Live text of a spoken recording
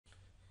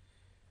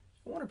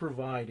I want to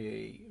provide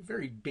a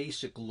very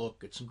basic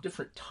look at some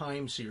different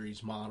time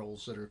series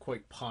models that are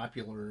quite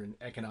popular in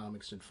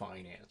economics and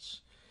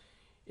finance.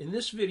 In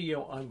this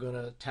video, I'm going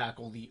to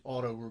tackle the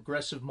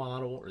autoregressive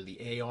model or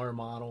the AR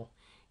model.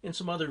 In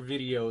some other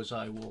videos,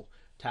 I will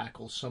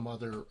tackle some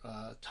other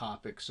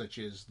topics such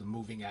as the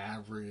moving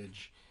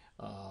average,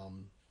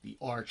 the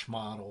arch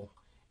model,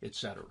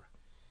 etc.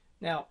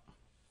 Now,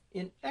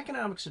 in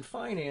economics and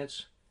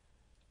finance,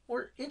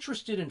 we're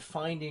interested in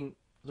finding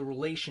the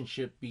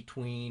relationship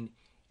between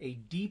a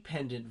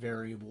dependent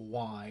variable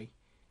y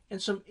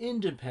and some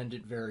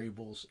independent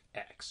variables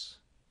x.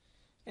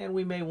 And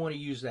we may want to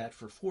use that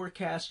for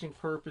forecasting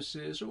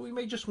purposes, or we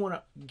may just want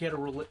to get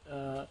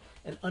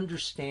an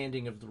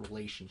understanding of the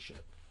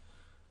relationship.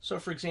 So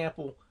for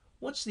example,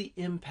 what's the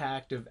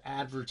impact of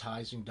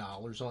advertising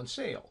dollars on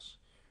sales?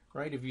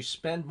 Right? If you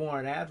spend more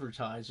on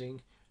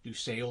advertising, do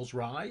sales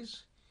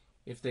rise?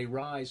 If they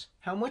rise,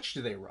 how much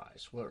do they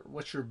rise?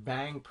 What's your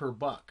bang per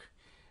buck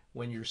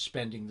when you're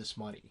spending this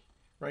money?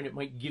 Right? It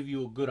might give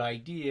you a good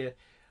idea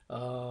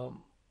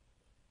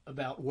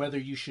about whether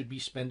you should be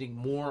spending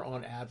more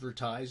on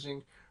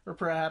advertising or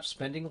perhaps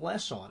spending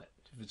less on it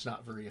if it's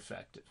not very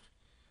effective.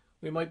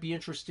 We might be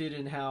interested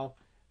in how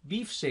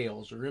beef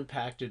sales are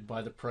impacted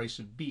by the price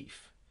of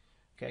beef,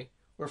 okay?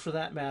 Or for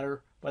that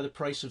matter, by the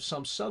price of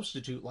some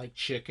substitute like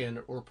chicken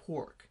or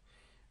pork.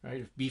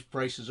 Right? If beef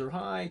prices are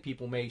high,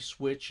 people may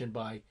switch and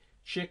buy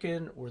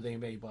chicken, or they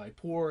may buy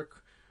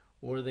pork,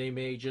 or they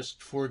may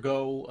just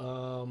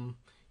forego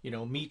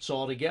meats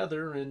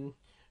altogether and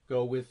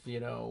go with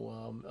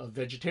a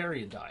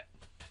vegetarian diet.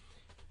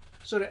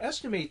 So to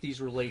estimate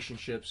these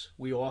relationships,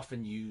 we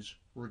often use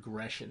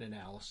regression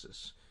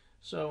analysis.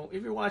 So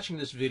if you're watching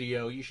this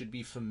video, you should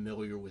be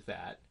familiar with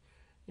that.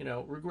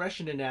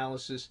 Regression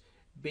analysis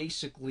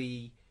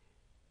basically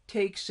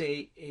takes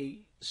a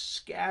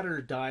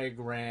scatter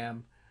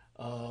diagram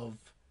of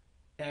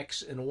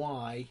x and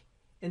y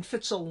and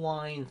fits a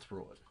line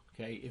through it.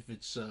 Okay, if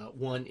it's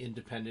one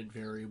independent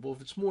variable,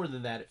 if it's more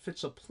than that, it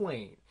fits a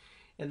plane,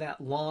 and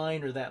that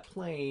line or that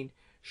plane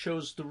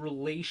shows the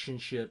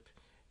relationship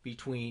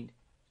between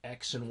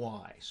x and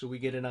y. So we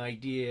get an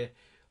idea.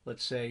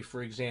 Let's say,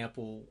 for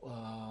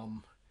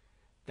example,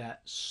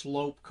 that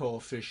slope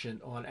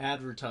coefficient on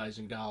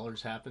advertising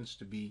dollars happens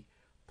to be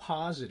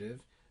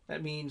positive.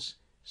 That means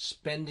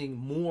spending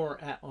more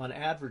on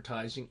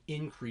advertising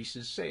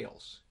increases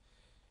sales,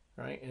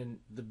 right? And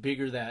the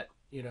bigger that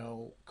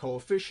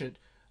coefficient,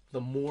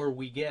 the more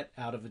we get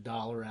out of a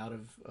dollar out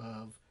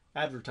of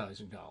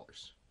advertising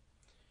dollars.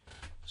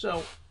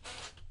 So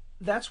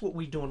that's what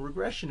we do in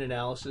regression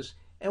analysis,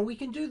 and we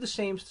can do the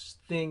same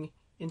thing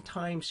in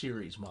time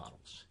series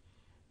models.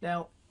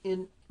 Now,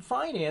 in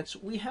finance,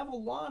 we have a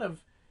lot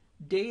of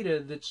data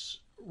that's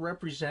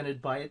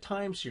represented by a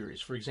time series.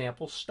 For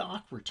example,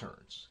 stock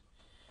returns.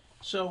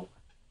 So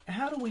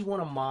how do we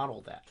want to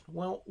model that?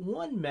 Well,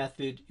 one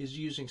method is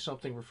using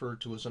something referred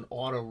to as an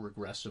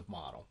autoregressive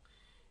model.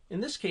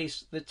 In this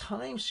case, the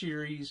time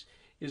series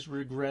is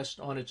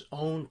regressed on its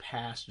own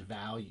past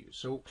values.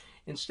 So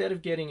instead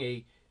of getting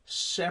a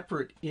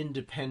separate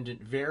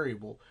independent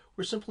variable,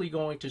 we're simply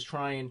going to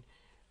try and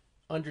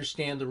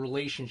understand the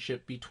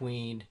relationship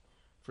between,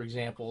 for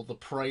example,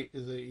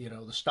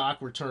 the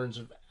stock returns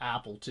of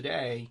Apple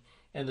today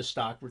and the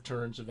stock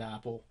returns of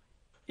Apple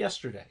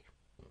yesterday.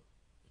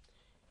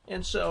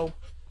 And so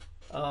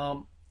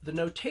the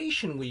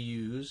notation we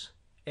use,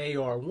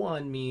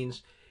 AR1,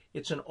 means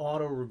it's an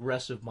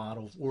autoregressive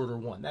model of order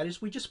 1. That is,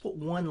 we just put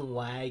one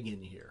lag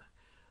in here.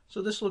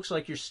 So this looks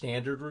like your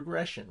standard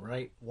regression,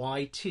 right?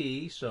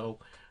 YT, so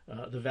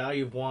the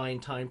value of y in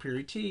time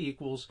period t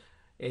equals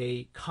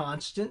a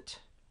constant,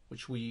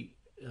 which we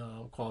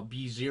call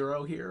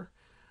B0 here,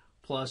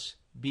 plus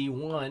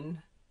B1,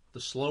 the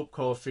slope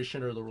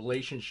coefficient or the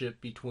relationship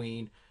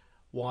between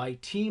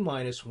YT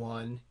minus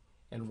 1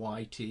 and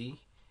YT,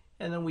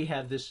 and then we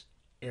have this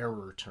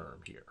error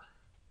term here.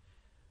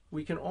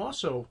 We can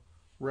also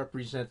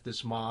represent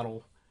this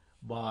model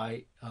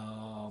by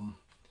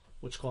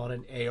what's called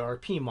an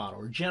ARP model,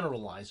 or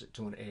generalize it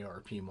to an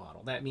ARP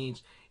model. That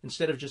means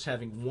instead of just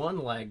having one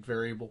lagged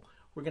variable,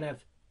 we're going to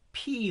have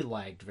P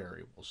lagged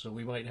variables. So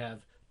we might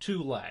have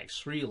 2 lags,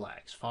 3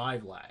 lags,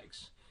 5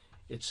 lags,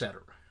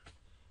 etc.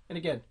 And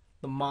again,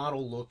 the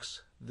model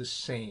looks the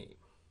same.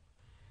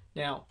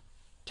 Now,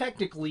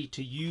 technically,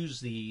 to use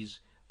these,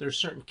 there are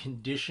certain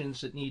conditions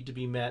that need to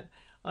be met.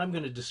 I'm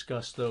going to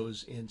discuss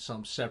those in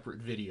some separate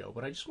video,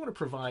 but I just want to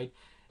provide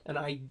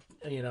an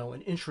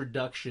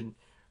introduction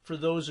for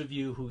those of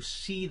you who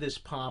see this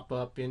pop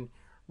up in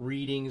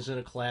readings in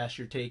a class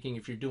you're taking.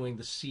 If you're doing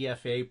the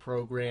CFA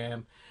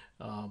program,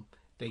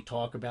 they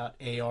talk about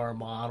AR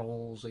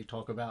models, they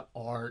talk about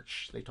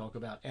ARCH, they talk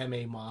about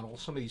MA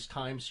models, some of these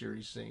time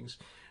series things.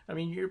 I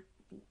mean, you're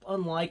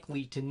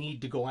unlikely to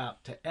need to go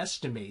out to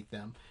estimate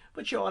them,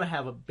 but you ought to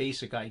have a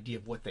basic idea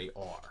of what they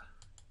are.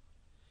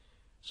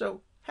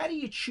 So how do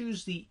you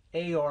choose the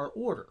AR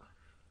order?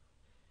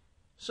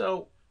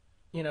 So,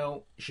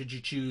 should you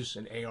choose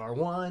an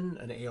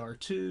AR1, an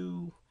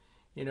AR2?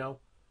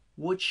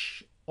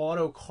 Which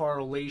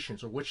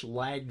autocorrelations, or which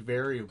lagged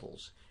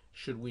variables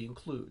should we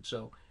include.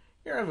 So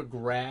here I have a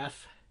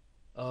graph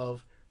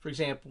of, for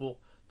example,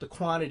 the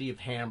quantity of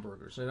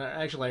hamburgers. And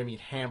actually I mean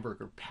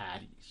hamburger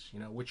patties,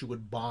 which you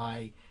would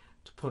buy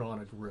to put on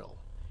a grill.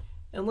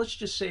 And let's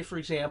just say, for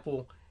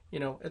example,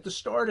 at the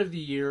start of the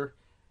year,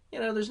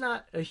 there's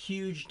not a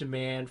huge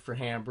demand for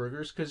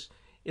hamburgers because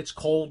it's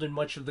cold in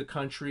much of the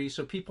country,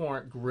 so people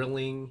aren't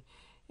grilling.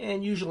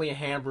 And usually a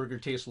hamburger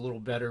tastes a little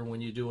better when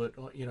you do it,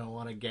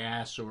 on a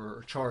gas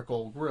or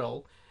charcoal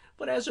grill.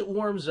 But as it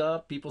warms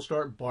up, people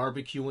start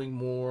barbecuing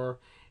more,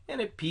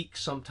 and it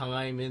peaks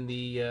sometime in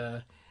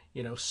the,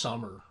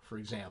 summer, for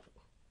example.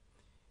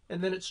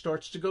 And then it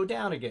starts to go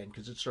down again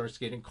because it starts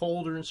getting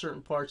colder in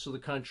certain parts of the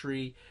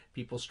country.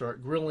 People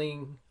start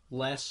grilling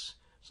less,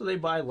 so they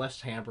buy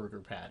less hamburger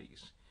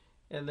patties.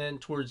 And then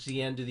towards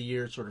the end of the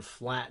year, it sort of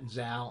flattens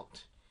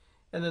out.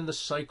 And then the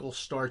cycle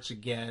starts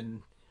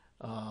again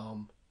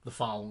the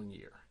following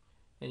year.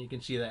 And you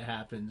can see that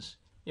happens,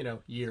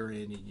 year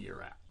in and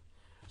year out.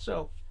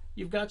 So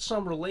you've got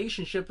some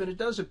relationship, and it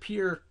does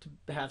appear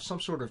to have some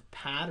sort of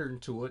pattern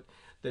to it,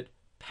 that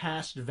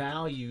past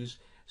values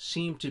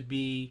seem to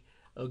be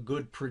a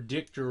good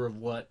predictor of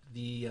what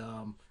the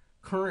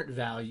current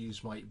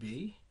values might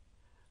be.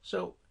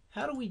 So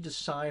how do we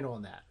decide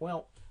on that?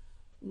 Well,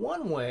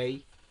 one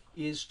way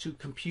is to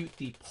compute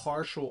the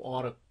partial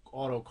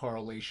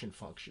autocorrelation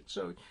function.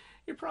 So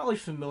you're probably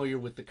familiar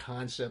with the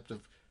concept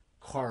of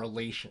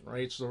correlation,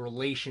 right? It's the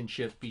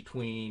relationship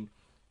between,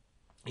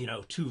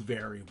 two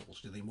variables.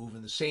 Do they move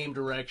in the same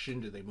direction?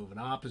 Do they move in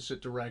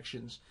opposite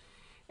directions?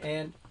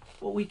 And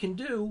what we can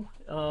do,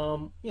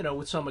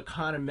 with some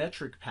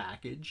econometric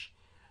package,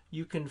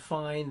 you can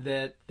find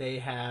that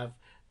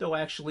they'll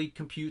actually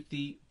compute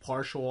the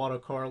partial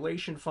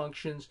autocorrelation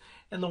functions,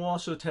 and they'll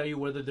also tell you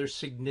whether they're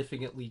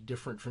significantly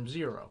different from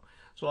zero.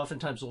 So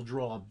oftentimes they'll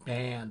draw a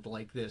band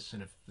like this,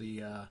 and if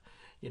the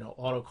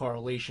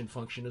autocorrelation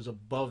function is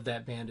above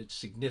that band, it's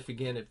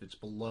significant. If it's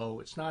below,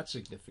 it's not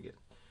significant.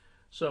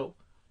 So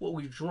what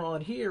we've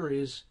drawn here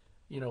is,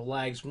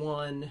 lags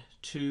 1,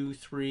 2,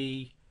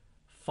 3,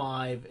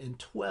 5, and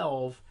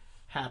 12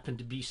 happen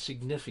to be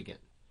significant.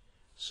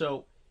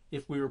 So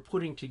if we were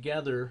putting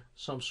together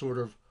some sort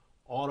of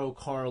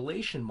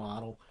autocorrelation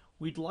model,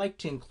 we'd like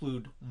to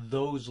include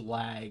those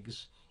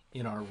lags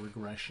in our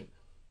regression.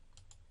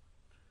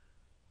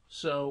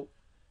 So,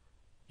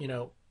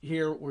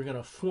 here we're going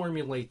to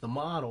formulate the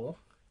model.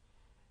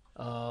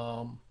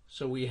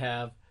 So we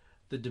have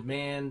the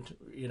demand,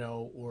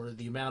 or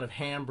the amount of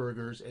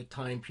hamburgers at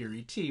time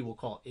period t, we'll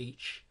call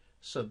H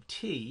sub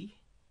t.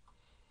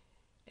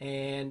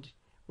 And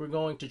we're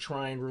going to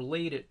try and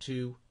relate it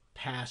to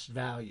past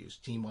values,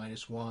 t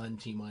minus 1,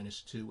 t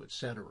minus 2,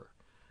 etc.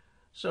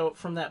 So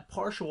from that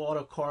partial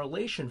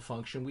autocorrelation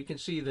function, we can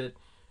see that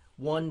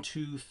 1,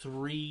 2,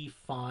 3,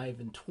 5,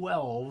 and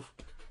 12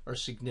 are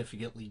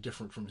significantly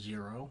different from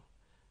 0.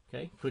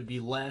 Okay, could be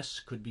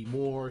less, could be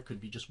more, could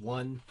be just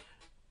 1,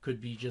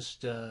 could be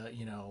just an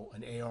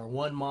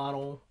AR1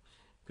 model,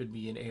 could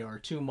be an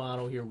AR2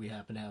 model. Here we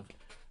happen to have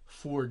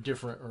 5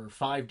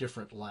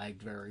 different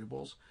lagged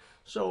variables.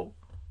 So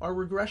our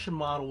regression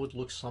model would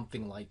look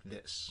something like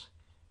this.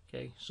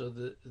 Okay, so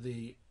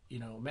the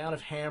amount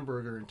of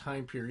hamburger in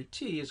time period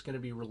t is going to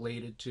be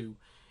related to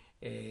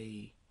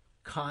a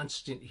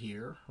constant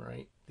here,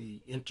 right?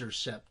 The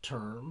intercept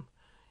term,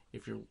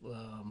 if you're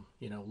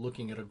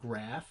looking at a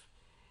graph,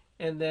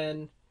 and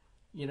then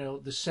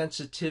the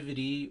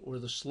sensitivity or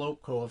the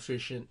slope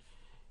coefficient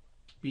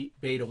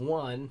beta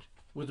 1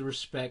 with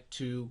respect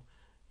to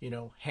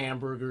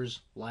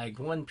hamburgers lagged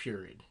 1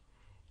 period,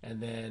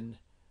 and then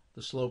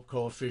the slope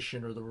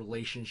coefficient or the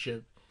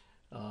relationship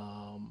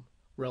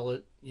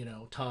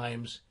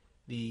times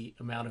the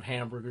amount of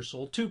hamburgers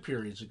sold 2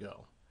 periods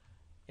ago,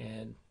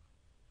 and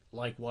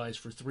likewise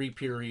for 3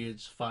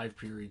 periods, 5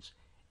 periods,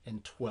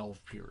 and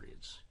 12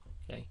 periods.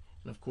 Okay,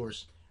 and of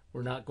course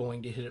we're not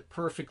going to hit it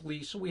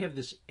perfectly, so we have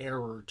this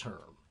error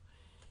term.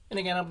 And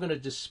again, I'm going to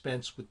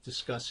dispense with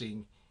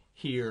discussing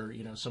here,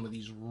 some of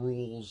these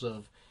rules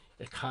of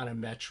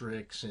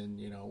econometrics and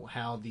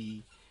how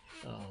the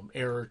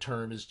error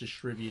term is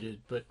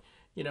distributed. But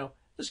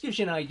this gives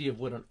you an idea of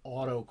what an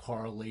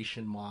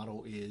autocorrelation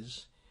model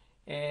is,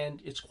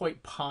 and it's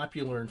quite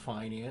popular in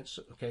finance.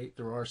 Okay,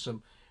 there are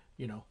some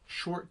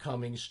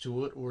shortcomings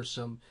to it, or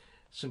some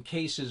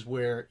cases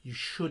where you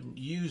shouldn't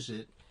use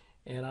it,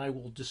 and I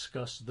will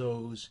discuss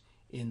those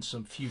in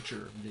some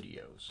future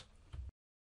videos.